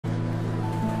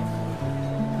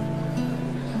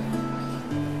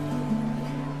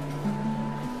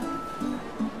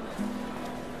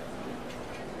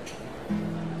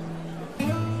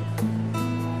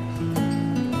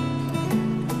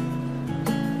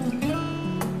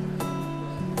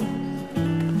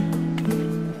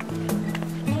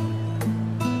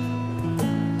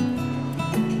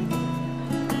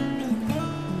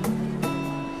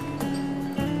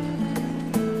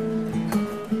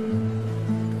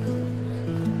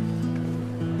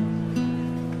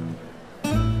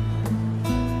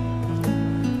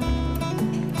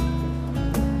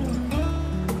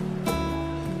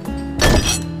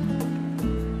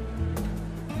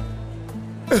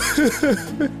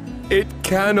It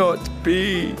cannot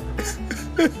be.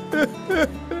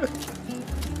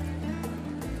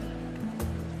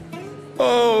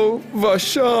 Oh,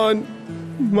 Vashan,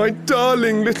 my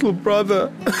darling little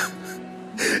brother.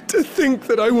 To think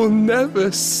that I will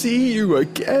never see you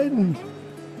again.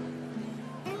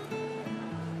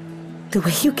 The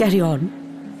way you carry on,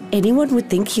 anyone would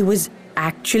think he was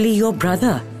actually your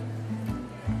brother.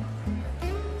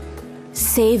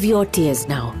 Save your tears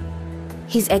now.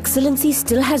 His Excellency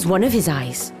still has one of his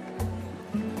eyes.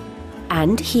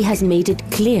 And he has made it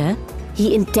clear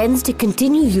he intends to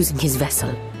continue using his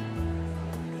vessel.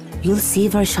 You'll see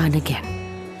Varshan again.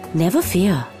 Never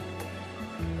fear.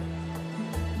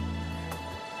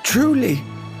 Truly?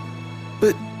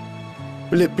 But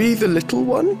will it be the little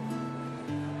one?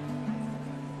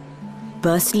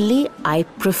 Personally, I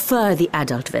prefer the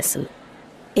adult vessel.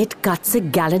 It cuts a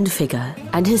gallant figure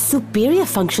and has superior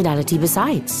functionality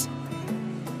besides.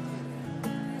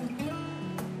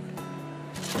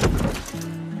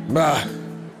 Bah,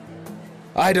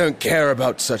 I don't care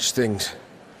about such things.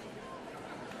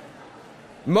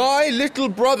 My little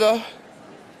brother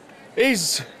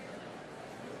is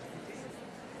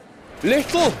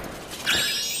little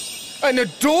and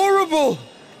adorable.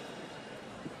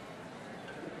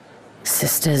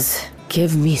 Sisters,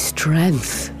 give me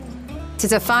strength.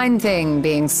 'Tis a fine thing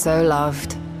being so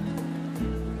loved.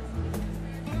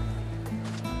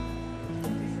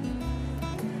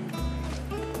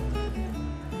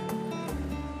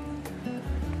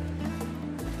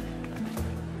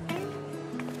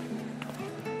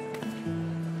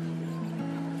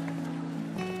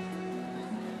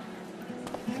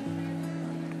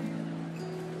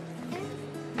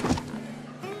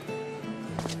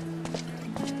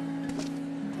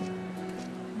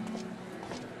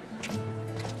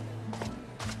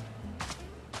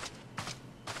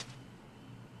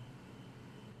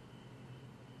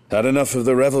 Had enough of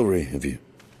the revelry, have you?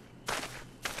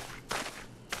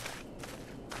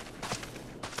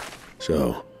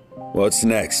 So, what's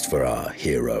next for our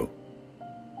hero?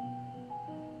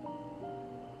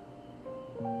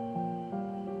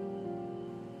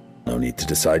 No need to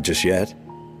decide just yet.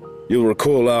 You'll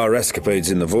recall our escapades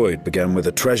in the Void began with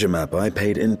a treasure map I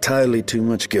paid entirely too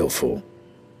much gil for.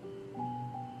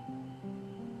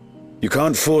 You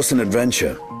can't force an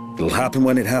adventure. It'll happen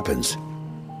when it happens.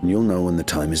 And you'll know when the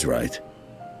time is right.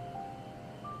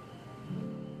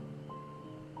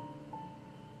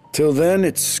 Till then,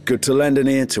 it's good to lend an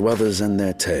ear to others and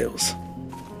their tales.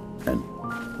 And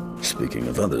speaking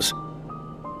of others...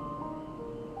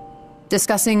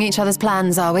 Discussing each other's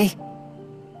plans, are we?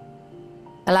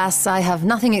 Alas, I have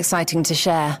nothing exciting to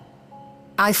share.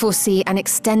 I foresee an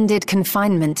extended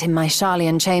confinement in my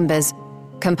Sharlayan chambers,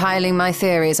 compiling my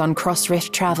theories on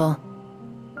cross-rift travel.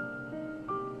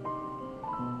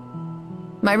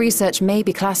 My research may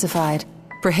be classified,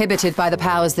 prohibited by the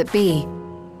powers that be.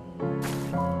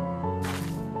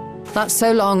 But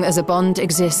so long as a bond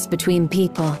exists between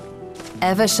people,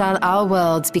 ever shall our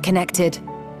worlds be connected.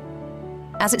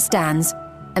 As it stands,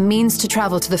 a means to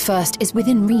travel to the First is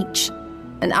within reach,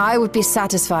 and I would be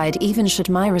satisfied even should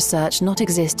my research not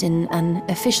exist in an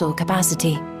official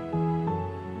capacity.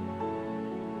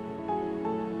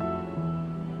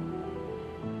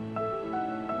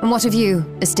 And what of you,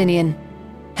 Estinian?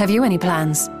 Have you any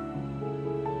plans?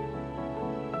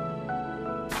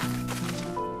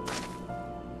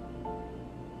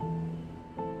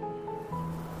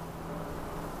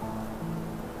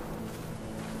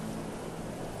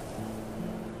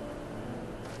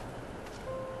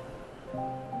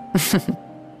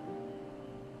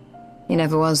 He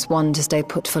never was one to stay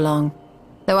put for long,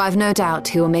 though I've no doubt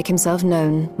he will make himself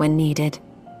known when needed.